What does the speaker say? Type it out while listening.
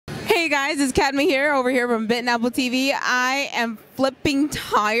guys, it's Cadma here, over here from Bit and Apple TV. I am flipping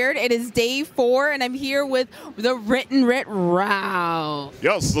tired. It is day 4, and I'm here with the Written Writ Ralph.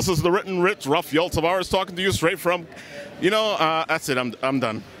 Yes, this is the Written Writ Ralph Tavares talking to you straight from, that's it. I'm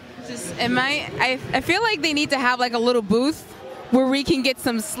done. I feel like they need to have like a little booth where we can get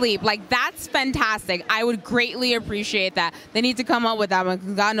some sleep. Like, that's fantastic. I would greatly appreciate that. They need to come up with that one,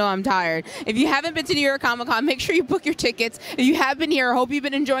 because God knows I'm tired. If you haven't been to New York Comic Con, make sure you book your tickets. If you have been here, I hope you've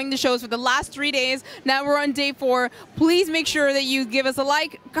been enjoying the shows for the last 3 days. Now we're on day 4. Please make sure that you give us a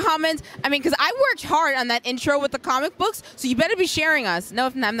like, comment. I mean, because I worked hard on that intro with the comic books, so you better be sharing us.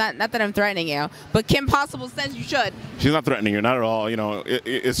 No, not that I'm threatening you, but Kim Possible says you should. She's not threatening you, not at all.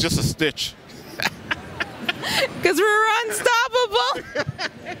 It's just a stitch. Because we're unstoppable.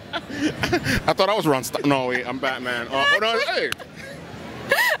 I thought I was unstoppable. No, wait, I'm Batman. Oh, no,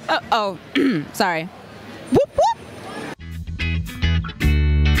 hey. Sorry. Whoop, whoop.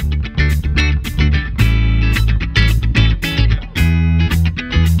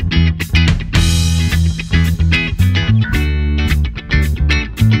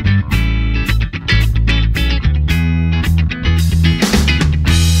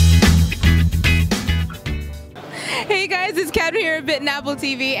 Hey guys, it's Cadma here at Bit and Apple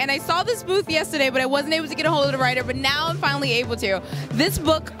TV, and I saw this booth yesterday, but I wasn't able to get a hold of the writer, but now I'm finally able to. This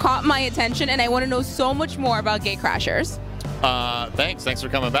book caught my attention, and I want to know so much more about Gatecrashers. Thanks for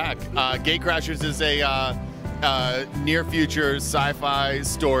coming back. Gatecrashers is a near-future sci-fi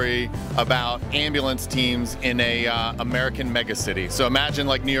story about ambulance teams in a American megacity. So imagine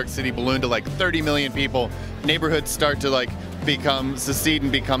like New York City ballooned to like 30 million people. Neighborhoods start to like secede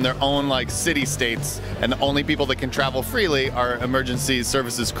and become their own like city-states, and the only people that can travel freely are emergency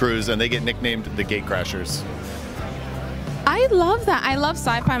services crews, and they get nicknamed the Gatecrashers. I love that. I love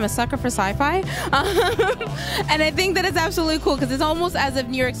sci-fi. I'm a sucker for sci-fi. And I think that it's absolutely cool, because it's almost as if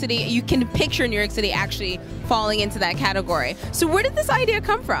New York City, you can picture New York City actually falling into that category. So where did this idea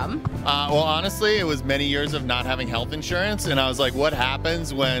come from? Well, honestly, it was many years of not having health insurance, and I was like, what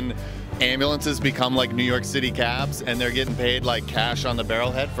happens when ambulances become like New York City cabs, and they're getting paid like cash on the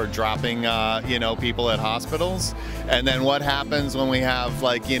barrelhead for dropping, people at hospitals? And then what happens when we have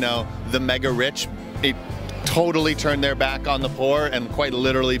like, the mega rich totally turn their back on the poor and quite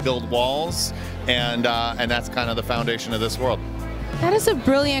literally build walls? And that's kind of the foundation of this world. That is a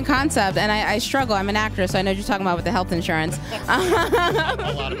brilliant concept, and I struggle. I'm an actor, so I know what you're talking about with the health insurance.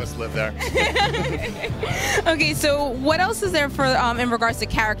 A lot of us live there. Okay, so what else is there for in regards to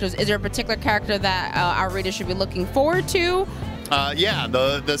characters? Is there a particular character that our readers should be looking forward to? Yeah,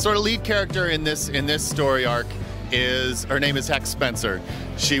 the sort of lead character in this story arc her name is Hex Spencer.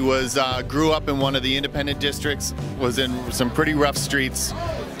 She grew up in one of the independent districts, was in some pretty rough streets,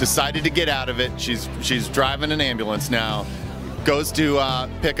 decided to get out of it. She's driving an ambulance now. Goes to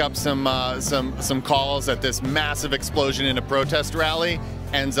pick up some calls at this massive explosion in a protest rally,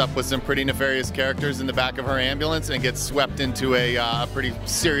 ends up with some pretty nefarious characters in the back of her ambulance, and gets swept into a pretty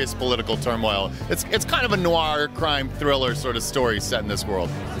serious political turmoil. It's kind of a noir crime thriller sort of story set in this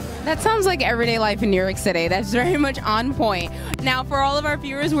world. That sounds like everyday life in New York City. That's very much on point. Now, for all of our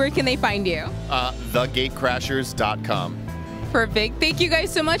viewers, where can they find you? thegatecrashers.com. Perfect. Thank you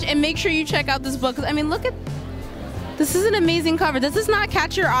guys so much, and make sure you check out this book. I mean, look at this. Is an amazing cover. Does this not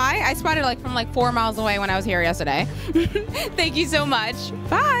catch your eye? I spotted it from 4 miles away when I was here yesterday. Thank you so much.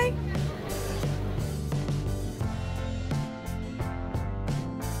 Bye.